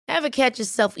Ever catch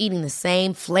yourself eating the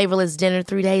same flavorless dinner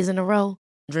 3 days in a row?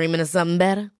 Dreaming of something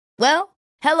better? Well,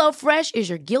 HelloFresh is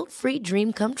your guilt-free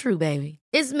dream come true, baby.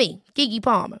 It's me, Keke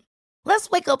Palmer. Let's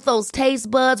wake up those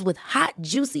taste buds with hot,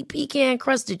 juicy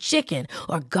pecan-crusted chicken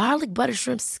or garlic butter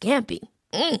shrimp scampi.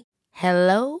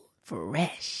 Hello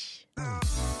Fresh.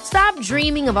 Stop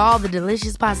dreaming of all the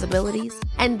delicious possibilities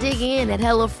and dig in at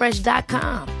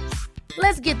HelloFresh.com.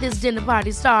 Let's get this dinner party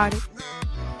started.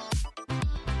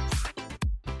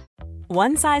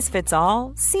 One size fits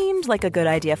all seemed like a good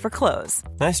idea for clothes.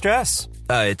 Nice dress.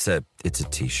 It's a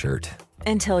t-shirt.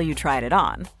 Until you tried it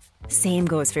on. Same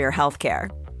goes for your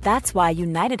healthcare. That's why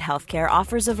United Healthcare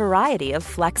offers a variety of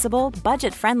flexible,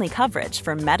 budget-friendly coverage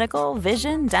for medical,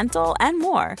 vision, dental, and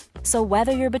more. So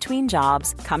whether you're between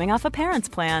jobs, coming off a parent's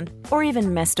plan, or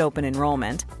even missed open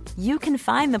enrollment, you can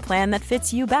find the plan that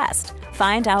fits you best.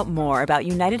 Find out more about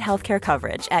United Healthcare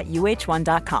coverage at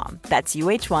uh1.com. That's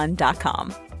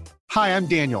uh1.com. Hi, I'm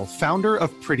Daniel, founder of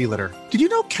Pretty Litter. Did you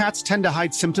know cats tend to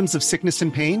hide symptoms of sickness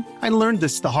and pain? I learned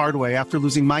this the hard way after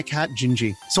losing my cat,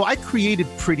 Gingy. So I created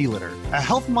Pretty Litter, a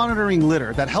health monitoring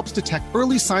litter that helps detect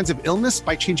early signs of illness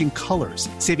by changing colors,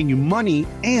 saving you money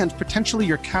and potentially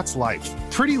your cat's life.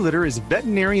 Pretty Litter is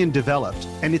veterinarian developed,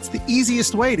 and it's the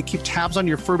easiest way to keep tabs on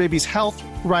your fur baby's health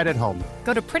right at home.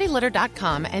 Go to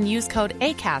prettylitter.com and use code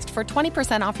ACAST for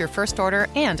 20% off your first order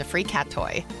and a free cat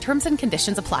toy. Terms and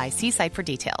conditions apply. See site for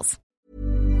details.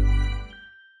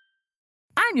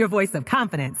 I'm your voice of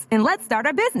confidence, and let's start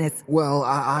our business. Well,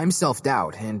 I'm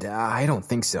self-doubt, and I don't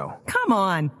think so. Come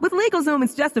on. With LegalZoom,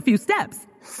 it's just a few steps.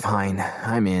 Fine,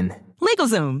 I'm in.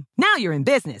 LegalZoom. Now you're in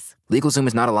business. LegalZoom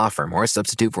is not a law firm or a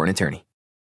substitute for an attorney.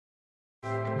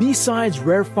 B-sides,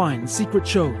 rare finds, secret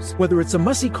shows. Whether it's a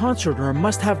must-see concert or a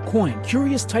must-have coin,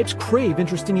 curious types crave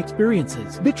interesting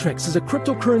experiences. Bittrex is a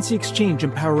cryptocurrency exchange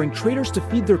empowering traders to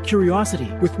feed their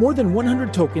curiosity. With more than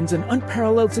 100 tokens and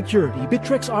unparalleled security,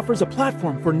 Bittrex offers a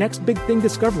platform for next big thing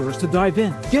discoverers to dive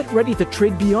in. Get ready to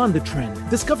trade beyond the trend.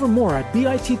 Discover more at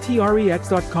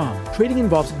bittrex.com. Trading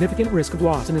involves significant risk of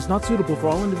loss and is not suitable for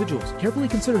all individuals. Carefully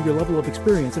consider your level of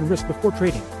experience and risk before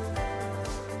trading.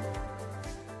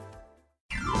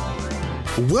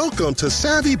 Welcome to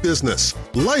Savvy Business,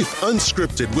 Life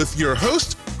Unscripted with your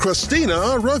host,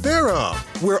 Christina Rivera,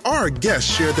 where our guests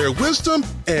share their wisdom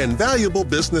and valuable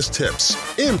business tips,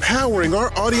 empowering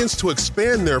our audience to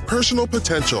expand their personal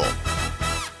potential.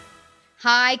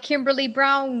 Hi, Kimberley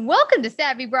Brown. Welcome to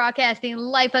Savvy Broadcasting,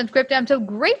 Life Unscripted. I'm so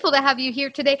grateful to have you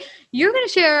here today. You're going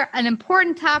to share an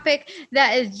important topic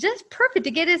that is just perfect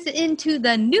to get us into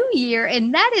the new year,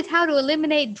 and that is how to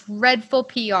eliminate dreadful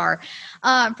PR.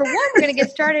 For one, we're going to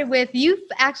get started with you.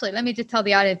 Actually, let me just tell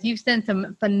the audience, you've sent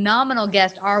some phenomenal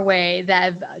guests our way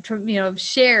that have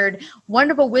shared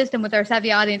wonderful wisdom with our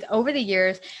Savvy audience over the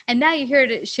years, and now you're here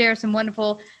to share some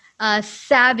wonderful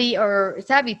savvy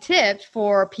tips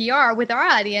for PR with our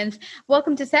audience.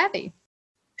 Welcome to Savvy.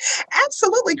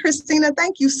 Absolutely, Christina.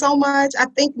 Thank you so much. I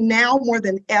think now more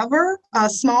than ever,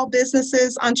 small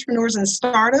businesses, entrepreneurs, and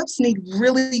startups need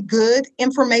really good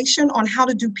information on how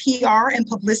to do PR and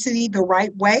publicity the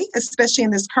right way, especially in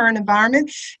this current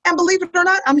environment. And believe it or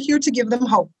not, I'm here to give them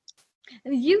hope.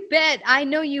 You bet. I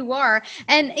know you are.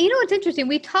 And you know, it's interesting.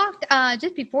 We talked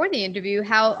just before the interview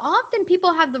how often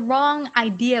people have the wrong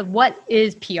idea of what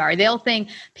is PR. They'll think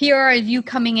PR is you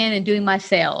coming in and doing my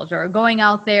sales or going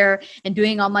out there and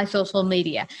doing all my social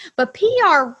media. But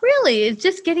PR really is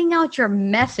just getting out your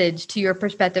message to your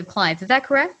prospective clients. Is that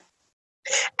correct?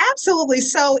 Absolutely.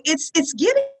 So it's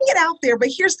getting it out there, but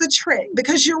here's the trick,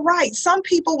 because you're right. Some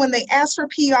people, when they ask for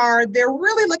PR, they're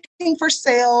really looking for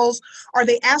sales, or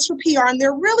they ask for PR and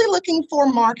they're really looking for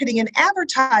marketing and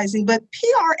advertising. But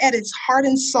PR at its heart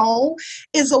and soul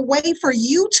is a way for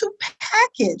you to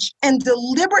package and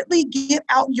deliberately get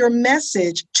out your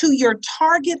message to your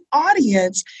target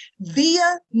audience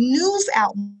via news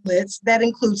outlets that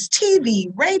includes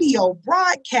TV, radio,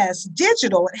 broadcast,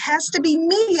 digital. It has to be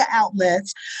media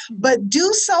outlets, but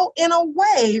do so in a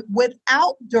way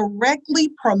without directly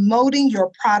promoting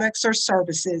your products or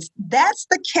services. That's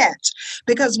the catch,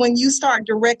 because when you start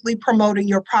directly promoting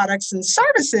your products and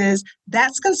services,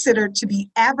 that's considered to be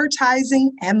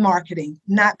advertising and marketing,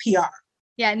 not PR.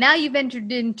 Yeah, now you've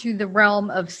entered into the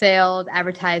realm of sales,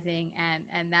 advertising,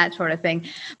 and that sort of thing.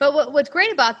 But what's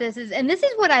great about this is, and this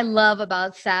is what I love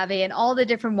about Savvy and all the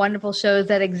different wonderful shows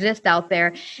that exist out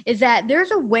there, is that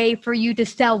there's a way for you to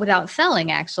sell without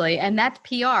selling, actually, and that's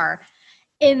PR.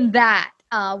 In that,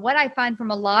 what I find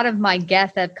from a lot of my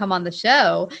guests that have come on the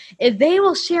show is they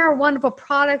will share a wonderful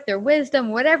product, their wisdom,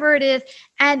 whatever it is,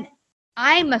 and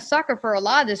I'm a sucker for a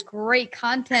lot of this great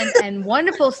content and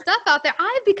wonderful stuff out there.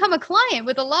 I've become a client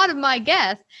with a lot of my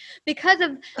guests because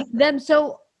of them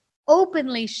so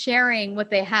openly sharing what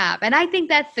they have. And I think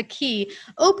that's the key,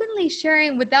 openly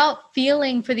sharing without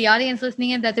feeling for the audience listening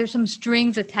in that there's some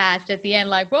strings attached at the end.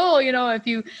 Like, well, if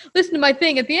you listen to my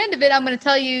thing at the end of it, I'm going to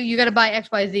tell you, you got to buy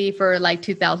XYZ for like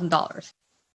 $2,000.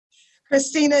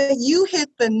 Christina, you hit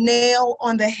the nail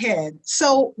on the head.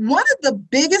 So one of the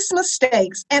biggest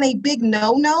mistakes and a big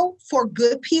no-no for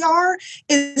good PR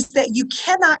is that you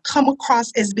cannot come across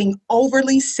as being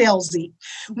overly salesy.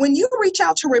 When you reach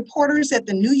out to reporters at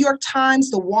the New York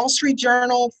Times, the Wall Street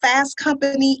Journal, Fast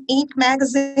Company, Inc.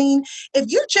 magazine,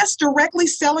 if you're just directly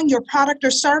selling your product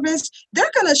or service,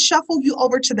 they're going to shuffle you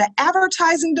over to the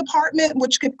advertising department,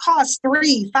 which could cost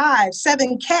 $3, $5,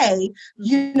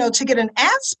 $7K, to get an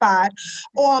ad spot.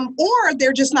 Or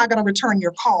they're just not going to return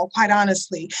your call, quite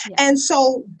honestly. Yeah. And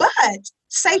so, but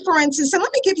say, for instance, and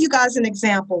let me give you guys an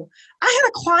example. I had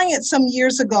a client some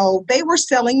years ago, they were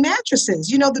selling mattresses,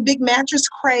 the big mattress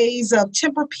craze of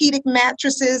Tempur-Pedic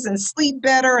mattresses and Sleep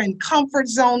Better and Comfort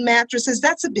Zone mattresses.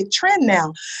 That's a big trend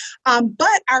now.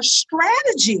 But our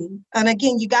strategy, and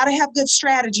again, you got to have good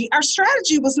strategy. Our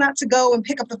strategy was not to go and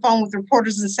pick up the phone with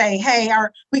reporters and say, hey,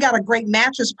 we got a great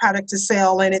mattress product to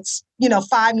sell and it's,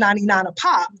 $5.99 a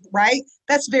pop, right?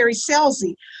 That's very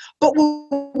salesy. But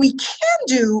what we can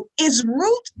do is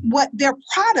root what their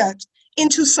product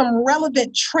into some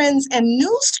relevant trends and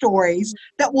news stories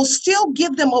that will still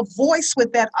give them a voice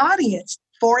with that audience.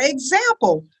 For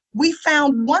example, we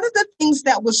found one of the things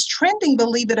that was trending,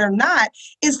 believe it or not,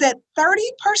 is that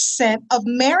 30% of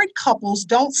married couples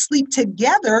don't sleep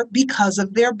together because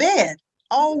of their bed.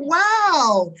 Oh,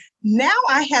 wow. Now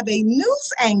I have a news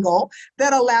angle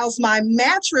that allows my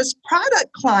mattress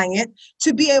product client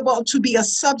to be able to be a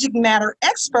subject matter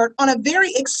expert on a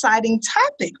very exciting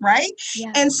topic, right?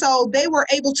 Yeah. And so they were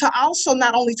able to also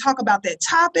not only talk about that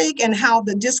topic and how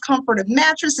the discomfort of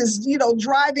mattress is,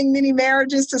 driving many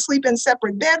marriages to sleep in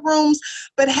separate bedrooms,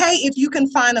 but hey, if you can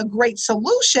find a great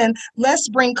solution, let's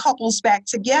bring couples back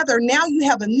together. Now you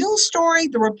have a news story,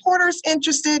 the reporter's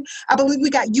interested. I believe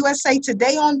we got USA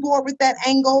Today on board with that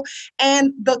angle.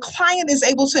 And the client is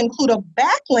able to include a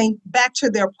backlink back to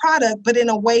their product, but in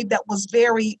a way that was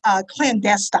very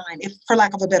clandestine, for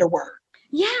lack of a better word.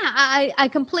 Yeah, I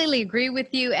completely agree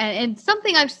with you. And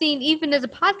something I've seen even as a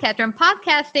podcaster, and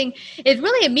podcasting is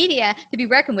really a media to be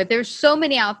reckoned with. There's so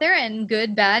many out there, and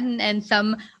good, bad, and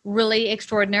some really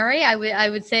extraordinary. I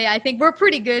would say I think we're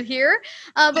pretty good here.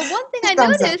 But one thing I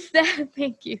noticed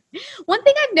thank you. One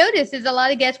thing I've noticed is a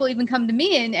lot of guests will even come to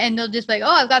me and they'll just be like,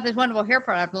 oh, I've got this wonderful hair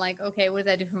product. I'm like, okay, what does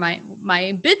that do for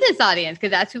my business audience?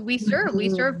 Because that's who we serve. Mm-hmm. We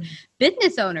serve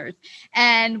business owners.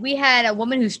 And we had a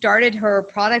woman who started her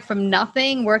product from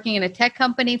nothing, working in a tech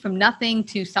company, from nothing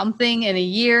to something in a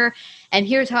year. And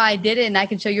here's how I did it, and I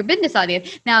can show your business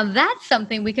audience. Now, that's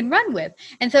something we can run with.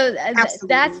 And so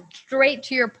that's straight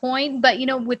to your point. But,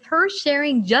 with her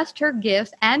sharing just her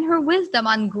gifts and her wisdom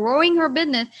on growing her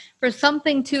business for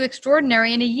something too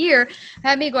extraordinary in a year,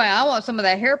 had me going, I want some of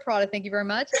that hair product. Thank you very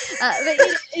much. But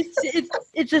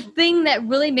it's a thing that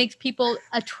really makes people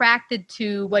attracted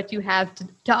to what you have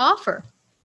to offer.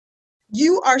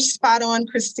 You are spot on,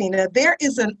 Christina. There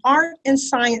is an art and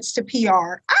science to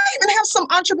PR. I even have some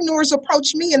entrepreneurs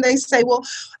approach me and they say, well,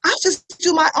 I'll just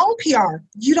do my own PR.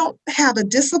 You don't have a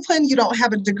discipline. You don't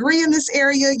have a degree in this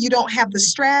area. You don't have the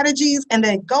strategies, and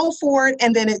then go for it.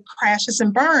 And then it crashes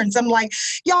and burns. I'm like,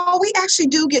 y'all, we actually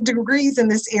do get degrees in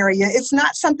this area. It's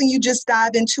not something you just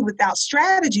dive into without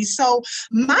strategy. So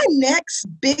my next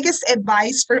biggest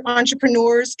advice for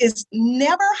entrepreneurs is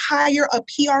never hire a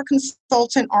PR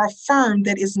consultant or a firm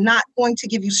that is not going to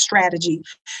give you strategy.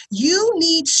 You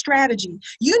need strategy.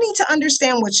 You need to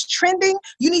understand what's trending.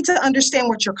 You need to understand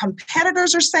what your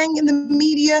competitors are saying in the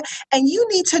media, and you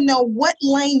need to know what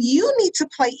lane you need to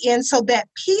play in so that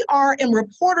PR and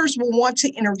reporters will want to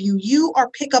interview you or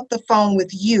pick up the phone with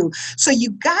you. So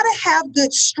you got to have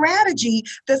good strategy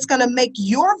that's going to make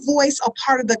your voice a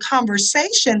part of the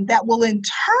conversation that will in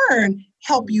turn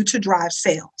help you to drive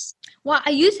sales. Well,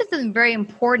 you said something very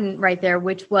important right there,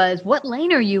 which was what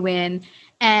lane are you in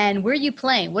and where are you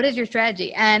playing? What is your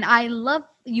strategy? And I love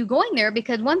you going there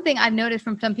because one thing I've noticed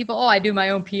from some people, I do my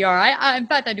own PR. In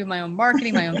fact, I do my own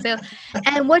marketing, my own sales.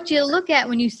 And what you look at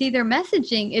when you see their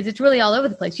messaging is it's really all over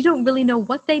the place. You don't really know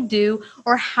what they do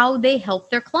or how they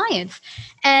help their clients.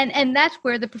 And that's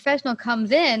where the professional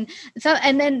comes in. So,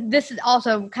 and then this is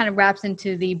also kind of wraps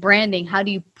into the branding. How do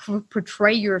you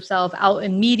portray yourself out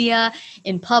in media,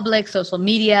 in public, social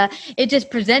media? It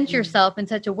just presents yourself in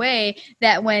such a way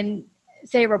that when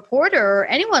say a reporter or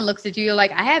anyone looks at you, you're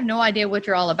like, I have no idea what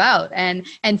you're all about. And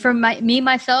for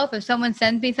myself, if someone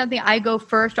sends me something, I go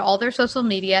first to all their social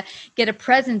media, get a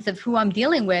presence of who I'm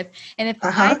dealing with. And if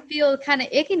I feel kind of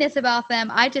ickiness about them,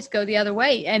 I just go the other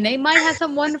way. And they might have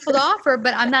something wonderful to offer,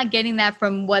 but I'm not getting that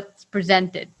from what's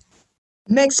presented.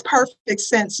 Makes perfect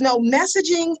sense. No,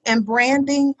 messaging and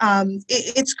branding,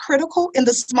 it's critical in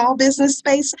the small business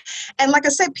space. And like I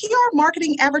said, PR,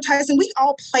 marketing, advertising, we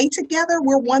all play together.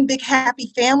 We're one big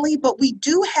happy family, but we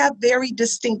do have very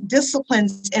distinct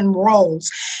disciplines and roles.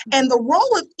 And the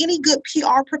role of any good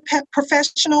PR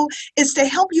professional is to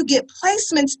help you get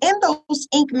placements in those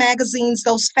Inc. magazines,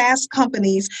 those fast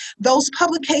companies, those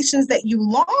publications that you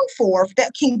long for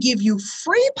that can give you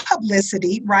free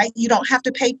publicity, right? You don't have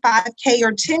to pay $5K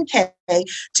or $10K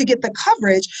to get the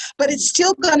coverage, but it's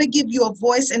still going to give you a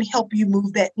voice and help you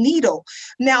move that needle.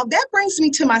 Now, that brings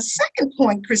me to my second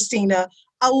point, Christina.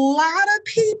 A lot of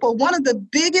people, one of the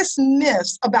biggest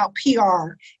myths about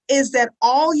PR is that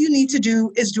all you need to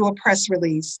do is do a press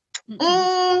release.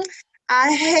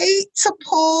 I hate to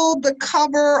pull the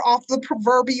cover off the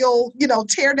proverbial,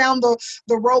 tear down the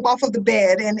robe off of the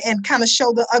bed and kind of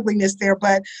show the ugliness there.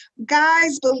 But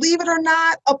guys, believe it or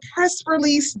not, a press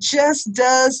release just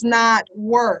does not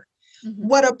work.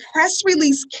 What a press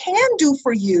release can do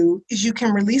for you is you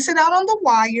can release it out on the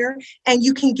wire and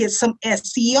you can get some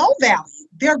SEO value.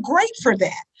 They're great for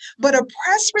that. But a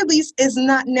press release is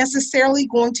not necessarily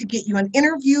going to get you an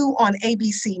interview on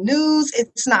ABC News.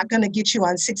 It's not going to get you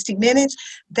on 60 Minutes.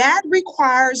 That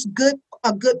requires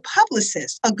a good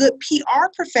publicist, a good PR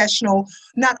professional,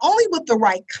 not only with the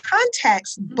right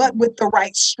contacts, but with the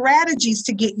right strategies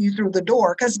to get you through the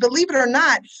door. Because believe it or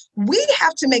not, we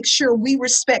have to make sure we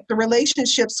respect the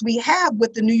relationships we have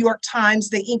with the New York Times,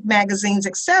 the Inc. magazines,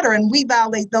 et cetera, and we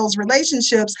violate those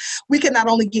relationships. We can not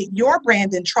only get your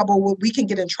brand in trouble, we can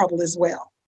get in trouble as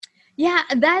well. Yeah,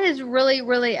 that is really,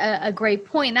 really a great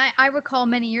point. And I recall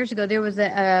many years ago, there was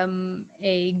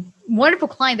a wonderful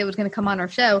client that was going to come on our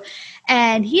show,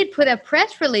 and he had put a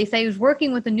press release that he was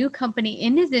working with a new company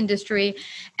in his industry,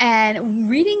 and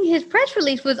reading his press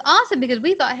release was awesome because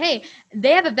we thought, hey,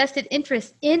 they have a vested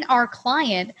interest in our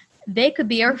client. They could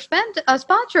be a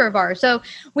sponsor of ours. So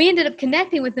we ended up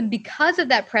connecting with them because of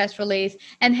that press release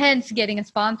and hence getting a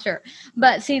sponsor.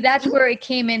 But see, that's where it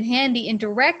came in handy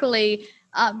indirectly,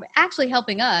 actually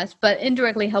helping us, but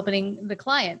indirectly helping the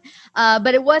client.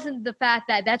 But it wasn't the fact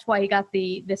that that's why he got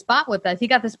the spot with us. He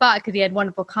got the spot because he had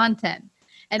wonderful content.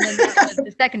 And then that was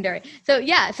the secondary. So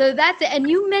yeah, so that's it. And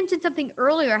you mentioned something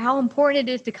earlier, how important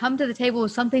it is to come to the table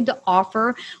with something to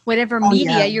offer whatever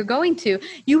media you're going to.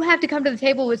 You have to come to the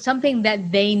table with something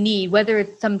that they need, whether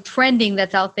it's some trending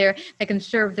that's out there that can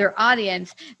serve their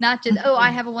audience, not just,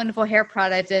 I have a wonderful hair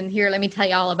product and here, let me tell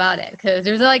you all about it. Because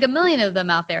there's like a million of them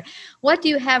out there. What do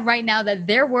you have right now that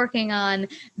they're working on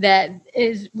that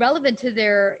is relevant to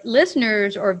their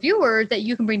listeners or viewers that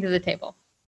you can bring to the table?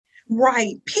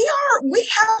 Right. PR, we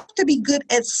have to be good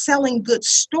at selling good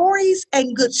stories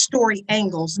and good story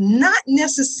angles, not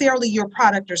necessarily your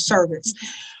product or service.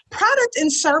 Product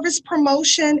and service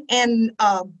promotion and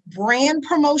brand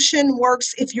promotion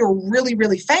works if you're really,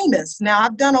 really famous. Now,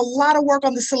 I've done a lot of work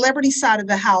on the celebrity side of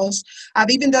the house. I've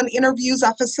even done interviews.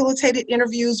 I facilitated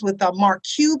interviews with Mark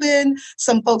Cuban,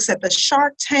 some folks at the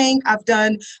Shark Tank. I've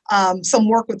done some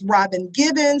work with Robin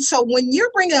Gibbons. So when you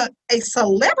bring a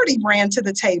celebrity brand to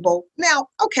the table, now,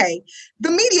 okay,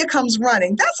 the media comes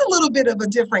running. That's a little bit of a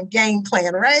different game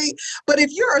plan, right? But if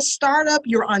you're a startup,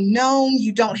 you're unknown,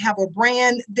 you don't have a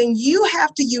brand, then you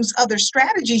have to use other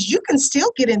strategies. You can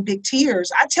still get in big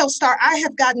tiers. I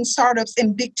have gotten startups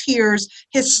in big tiers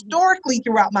historically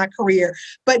throughout my career,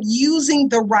 but using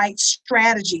the right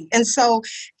strategy. And so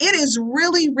it is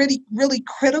really, really, really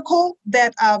critical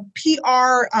that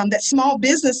PR, that small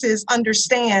businesses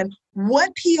understand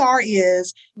what PR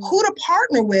is, who to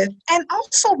partner with, and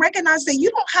also recognize that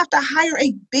you don't have to hire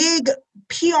a big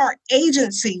PR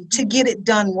agency to get it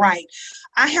done right.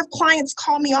 I have clients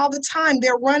call me all the time.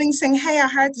 They're running saying, hey, I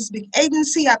hired this big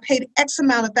agency. I paid X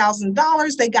amount of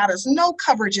 $1,000. They got us no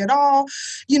coverage at all.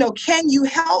 Can you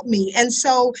help me? And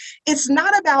so it's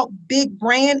not about big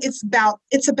brand. It's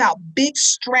about big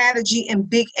strategy and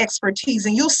big expertise.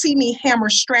 And you'll see me hammer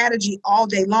strategy all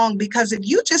day long, because if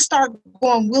you just start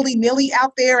going willy-nilly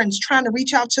out there and trying to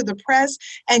reach out to the press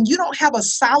and you don't have a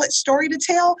solid story to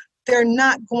tell, they're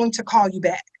not going to call you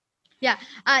back. Yeah,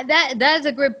 that is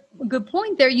a good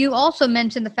point there. You also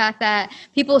mentioned the fact that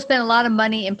people spend a lot of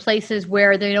money in places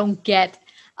where they don't get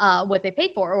what they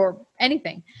paid for or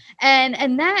anything.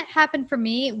 And that happened for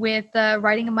me with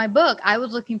writing of my book. I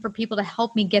was looking for people to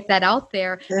help me get that out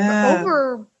there. For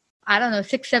over I don't know,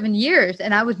 6-7 years,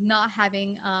 and I was not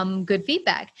having good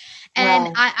feedback. And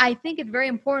Wow. I think it's very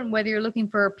important, whether you're looking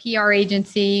for a PR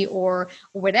agency or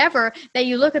whatever, that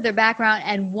you look at their background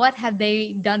and what have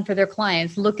they done for their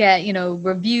clients. Look at,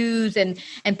 reviews and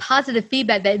positive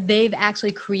feedback that they've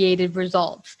actually created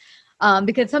results.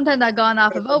 Because sometimes I've gone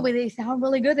off of, they sound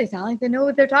really good. They sound like they know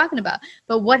what they're talking about.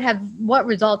 But what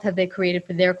results have they created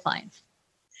for their clients?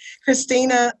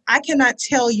 Christina, I cannot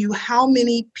tell you how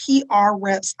many PR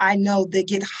reps I know that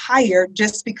get hired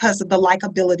just because of the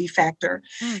likability factor.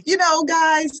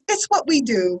 Guys, it's what we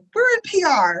do. We're in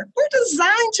PR. We're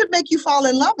designed to make you fall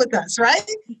in love with us, right?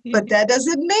 But that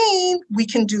doesn't mean we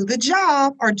can do the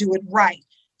job or do it right.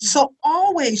 So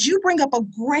always, you bring up a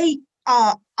great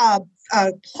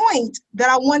point that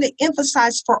I want to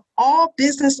emphasize for all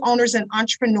business owners and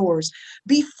entrepreneurs.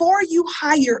 Before you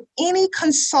hire any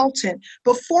consultant,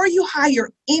 before you hire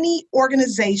any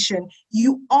organization,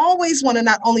 you always want to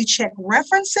not only check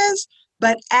references,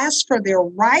 but ask for their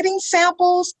writing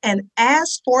samples and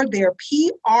ask for their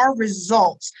PR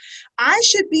results. I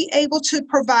should be able to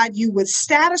provide you with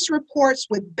status reports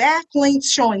with backlinks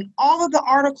showing all of the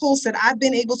articles that I've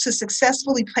been able to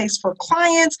successfully place for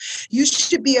clients. You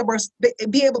should be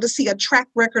able to see a track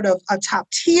record of top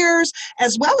tiers,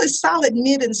 as well as solid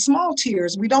mid and small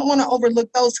tiers. We don't want to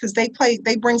overlook those because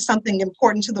they bring something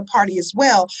important to the party as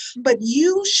well. But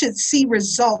you should see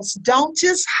results. Don't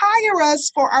just hire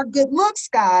us for our good looks,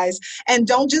 guys, and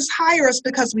don't just hire us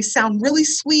because we sound really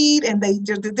sweet and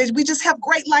we just have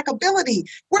great likability.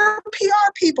 We're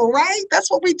PR people, right?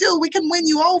 That's what we do. We can win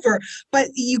you over, but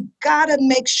you gotta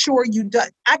make sure you do.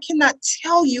 I cannot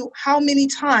tell you how many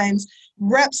times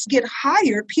reps get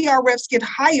hired, PR reps get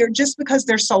hired just because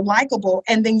they're so likable,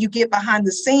 and then you get behind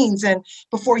the scenes, and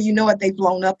before you know it, they've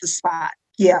blown up the spot.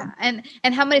 Yeah. And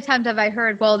how many times have I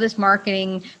heard, well, this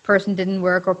marketing person didn't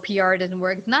work or PR doesn't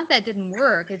work? It's not that it didn't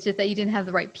work. It's just that you didn't have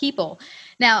the right people.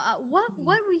 Now, what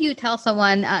would you tell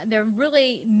someone, they're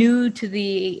really new to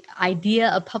the idea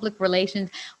of public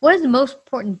relations? What is the most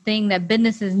important thing that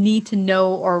businesses need to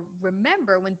know or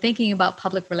remember when thinking about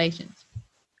public relations?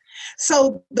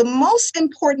 So the most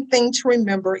important thing to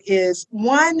remember is,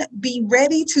 one, be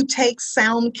ready to take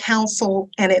sound counsel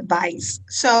and advice.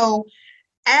 So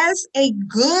as a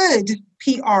good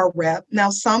PR rep, now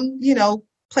some,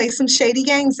 play some shady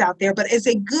games out there, but as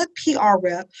a good PR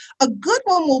rep, a good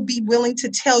one will be willing to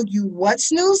tell you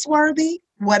what's newsworthy,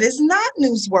 what is not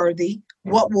newsworthy,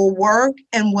 what will work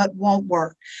and what won't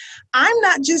work. I'm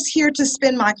not just here to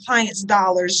spend my clients'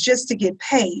 dollars just to get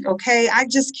paid, okay? I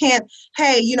just can't,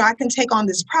 I can take on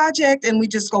this project and we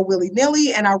just go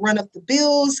willy-nilly and I run up the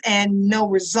bills and no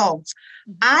results.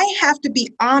 I have to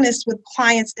be honest with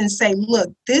clients and say,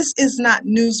 look, this is not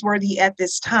newsworthy at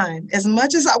this time. As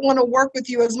much as I want to work with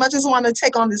you, as much as I want to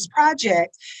take on this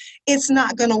project, it's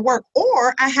not going to work.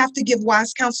 Or I have to give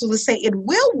wise counsel to say it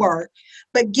will work.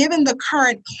 But given the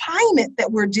current climate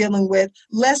that we're dealing with,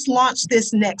 let's launch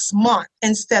this next month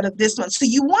instead of this month. So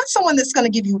you want someone that's going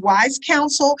to give you wise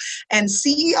counsel, and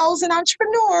CEOs and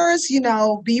entrepreneurs,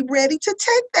 be ready to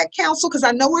take that counsel, because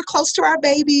I know we're close to our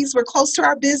babies, we're close to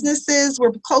our businesses,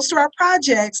 we're close to our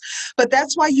projects. But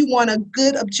that's why you want a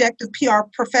good objective PR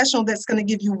professional that's going to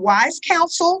give you wise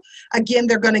counsel. Again,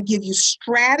 they're going to give you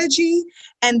strategy,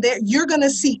 and that you're going to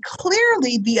see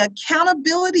clearly the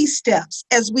accountability steps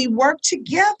as we work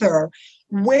together,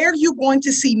 where you're going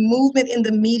to see movement in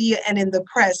the media and in the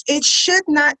press. It should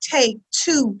not take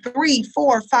 2, 3,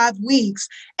 4, 5 weeks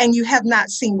and you have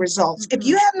not seen results. If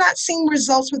you have not seen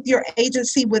results with your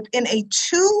agency within a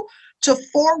 2 to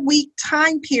 4 week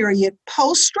time period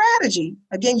post strategy,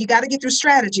 again, you got to get through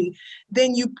strategy,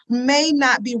 then you may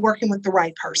not be working with the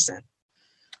right person.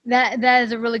 That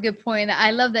is a really good point. I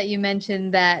love that you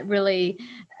mentioned that,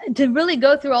 to really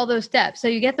go through all those steps. So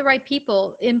you get the right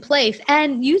people in place.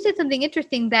 And you said something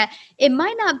interesting, that it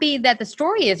might not be that the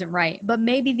story isn't right, but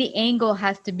maybe the angle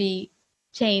has to be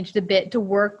changed a bit to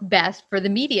work best for the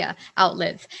media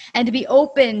outlets, and to be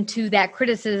open to that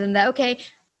criticism that, okay,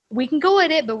 we can go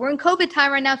at it, but we're in COVID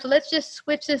time right now, so let's just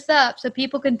switch this up so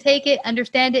people can take it,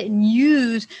 understand it, and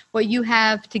use what you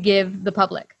have to give the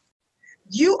public.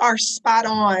 You are spot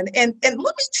on. And let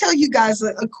me tell you guys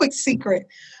a quick secret.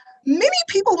 Many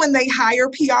people, when they hire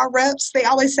PR reps, they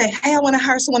always say, hey, I want to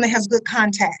hire someone that has good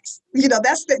contacts.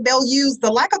 They'll use the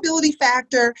likability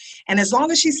factor. And as long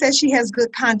as she says she has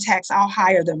good contacts, I'll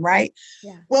hire them, right?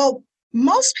 Yeah. Well,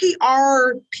 most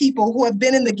PR people who have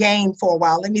been in the game for a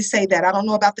while, let me say that, I don't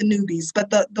know about the newbies, but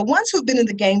the ones who've been in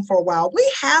the game for a while,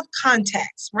 we have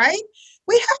contacts, right?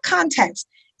 We have contacts.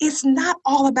 It's not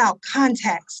all about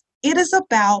contacts. It is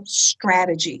about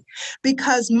strategy,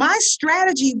 because my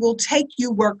strategy will take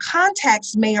you where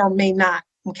contacts may or may not.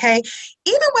 Okay.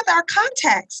 Even with our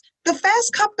contacts, the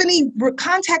fast company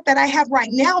contact that I have right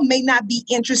now may not be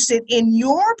interested in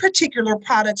your particular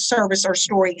product, service, or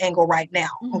story angle right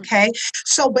now. Okay.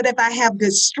 So, but if I have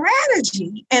good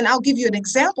strategy, and I'll give you an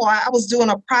example, I was doing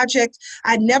a project.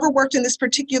 I never worked in this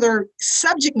particular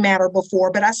subject matter before,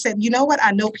 but I said, you know what?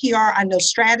 I know PR, I know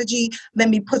strategy. Let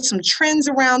me put some trends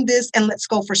around this and let's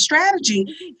go for strategy.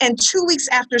 And 2 weeks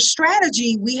after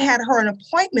strategy, we had her an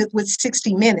appointment with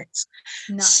 60 Minutes.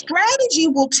 Nice. Strategy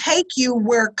will take you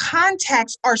where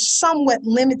contacts are somewhat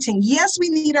limiting. Yes, we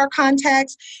need our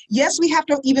contacts. Yes, we have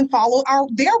to even follow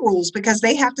their rules, because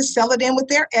they have to sell it in with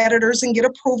their editors and get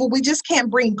approval. We just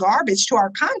can't bring garbage to our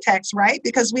contacts, right?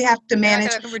 Because we have to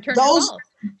manage those.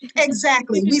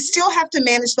 Exactly. We still have to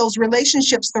manage those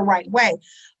relationships the right way.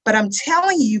 But I'm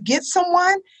telling you, get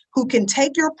someone who can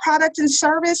take your product and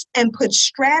service and put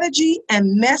strategy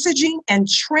and messaging and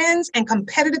trends and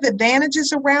competitive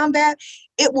advantages around that.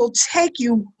 It will take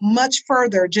you much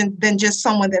further than just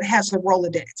someone that has a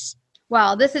Rolodex.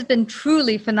 Wow, this has been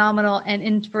truly phenomenal and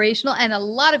inspirational, and a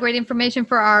lot of great information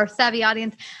for our savvy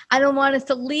audience. I don't want us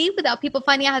to leave without people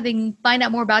finding out how they can find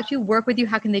out more about you, work with you.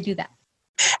 How can they do that?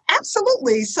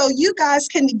 Absolutely. So you guys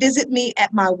can visit me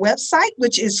at my website,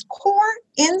 which is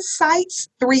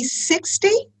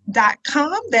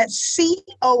COREinsights360.com. That's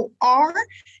COR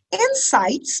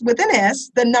Insights with an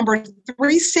S, the number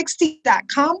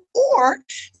 360.com, or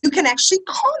you can actually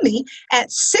call me at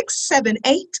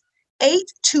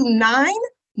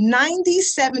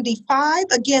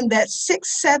 678-829-9075. Again, that's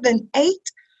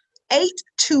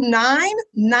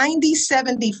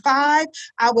 678-829-9075.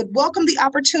 I would welcome the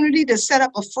opportunity to set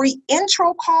up a free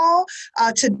intro call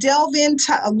to delve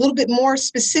into a little bit more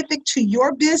specific to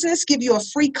your business, give you a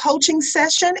free coaching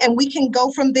session, and we can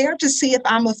go from there to see if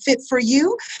I'm a fit for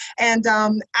you. And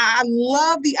I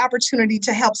love the opportunity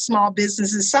to help small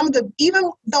businesses.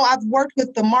 Even though I've worked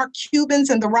with the Mark Cubans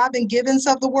and the Robin Givens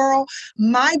of the world,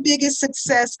 my biggest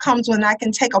success comes when I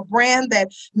can take a brand that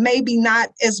maybe not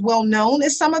as well known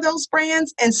as some of those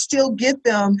brands and still get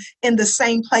them in the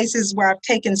same places where I've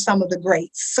taken some of the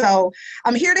greats. So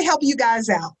I'm here to help you guys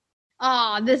out.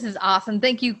 Oh, this is awesome.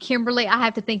 Thank you, Kimberly. I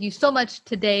have to thank you so much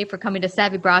today for coming to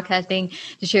Savvy Broadcasting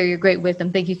to share your great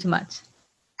wisdom. Thank you so much.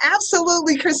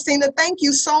 Absolutely, Christina. Thank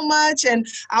you so much. And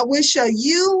I wish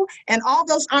you and all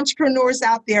those entrepreneurs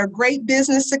out there great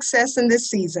business success in this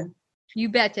season. You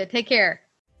betcha. Take care.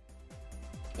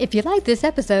 If you like this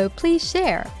episode, please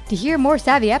share. To hear more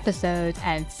savvy episodes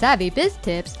and savvy biz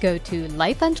tips, go to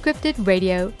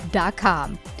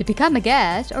lifeunscriptedradio.com. To become a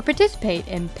guest or participate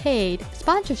in paid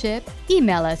sponsorship,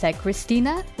 email us at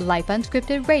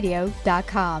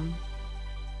Christina@lifeunscriptedradio.com.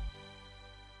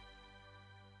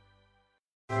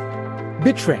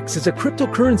 Bittrex is a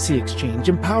cryptocurrency exchange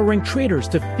empowering traders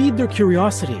to feed their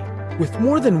curiosity. With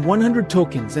more than 100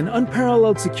 tokens and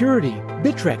unparalleled security,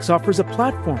 Bittrex offers a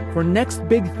platform for next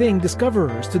big thing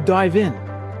discoverers to dive in.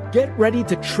 Get ready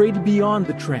to trade beyond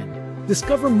the trend.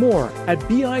 Discover more at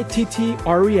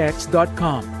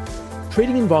bittrex.com.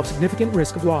 Trading involves significant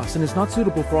risk of loss and is not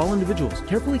suitable for all individuals.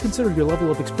 Carefully consider your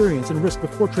level of experience and risk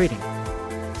before trading.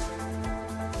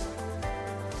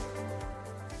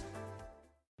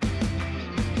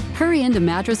 Hurry into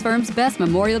Mattress Firm's best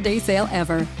Memorial Day sale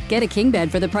ever. Get a king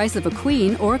bed for the price of a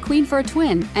queen or a queen for a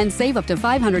twin and save up to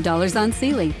 $500 on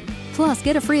Sealy. Plus,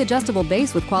 get a free adjustable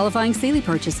base with qualifying Sealy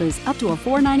purchases up to a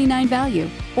 $499 value.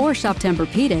 Or shop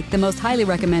Tempur-Pedic, the most highly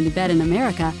recommended bed in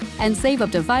America, and save up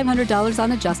to $500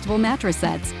 on adjustable mattress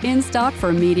sets in stock for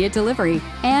immediate delivery.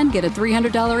 And get a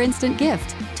 $300 instant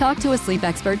gift. Talk to a sleep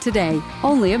expert today,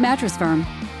 only at Mattress Firm.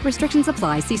 Restrictions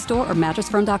apply. See store or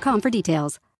mattressfirm.com for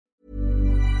details.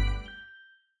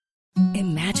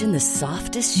 Imagine the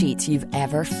softest sheets you've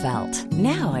ever felt.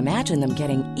 Now imagine them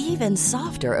getting even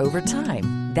softer over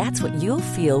time. That's what you'll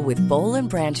feel with Boll &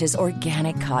 Branch's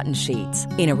organic cotton sheets.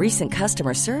 In a recent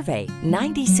customer survey,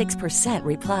 96%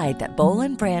 replied that Boll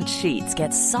 & Branch sheets get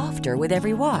softer with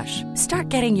every wash. Start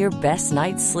getting your best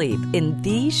night's sleep in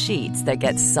these sheets that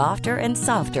get softer and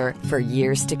softer for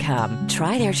years to come.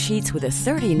 Try their sheets with a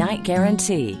 30-night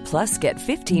guarantee. Plus, get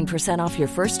 15% off your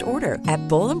first order at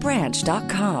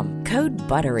bollandbranch.com. Code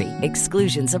BUTTERY.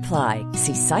 Exclusions apply.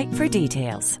 See site for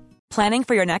details. Planning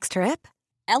for your next trip?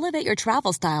 Elevate your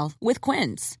travel style with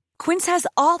Quince. Quince has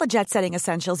all the jet-setting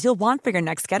essentials you'll want for your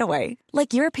next getaway,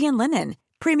 like European linen,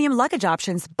 premium luggage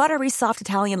options, buttery soft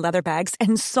Italian leather bags,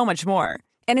 and so much more.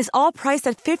 And is all priced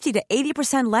at 50 to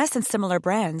 80% less than similar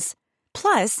brands.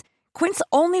 Plus, Quince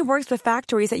only works with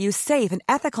factories that use safe and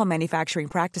ethical manufacturing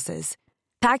practices.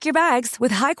 Pack your bags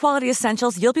with high-quality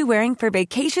essentials you'll be wearing for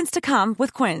vacations to come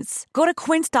with Quince. Go to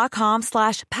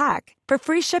quince.com/pack for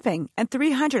free shipping and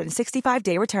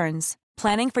 365-day returns.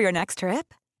 Planning for your next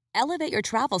trip? Elevate your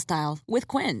travel style with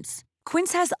Quince.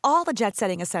 Quince has all the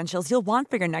jet-setting essentials you'll want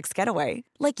for your next getaway,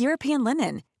 like European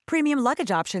linen, premium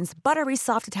luggage options, buttery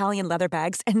soft Italian leather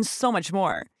bags, and so much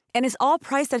more. And is all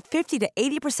priced at 50 to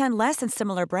 80% less than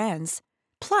similar brands.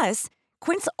 Plus,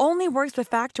 Quince only works with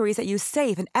factories that use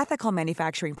safe and ethical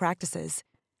manufacturing practices.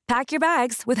 Pack your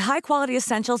bags with high-quality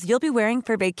essentials you'll be wearing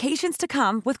for vacations to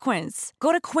come with Quince.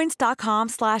 Go to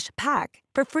quince.com/pack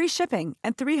for free shipping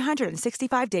and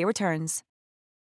 365-day returns.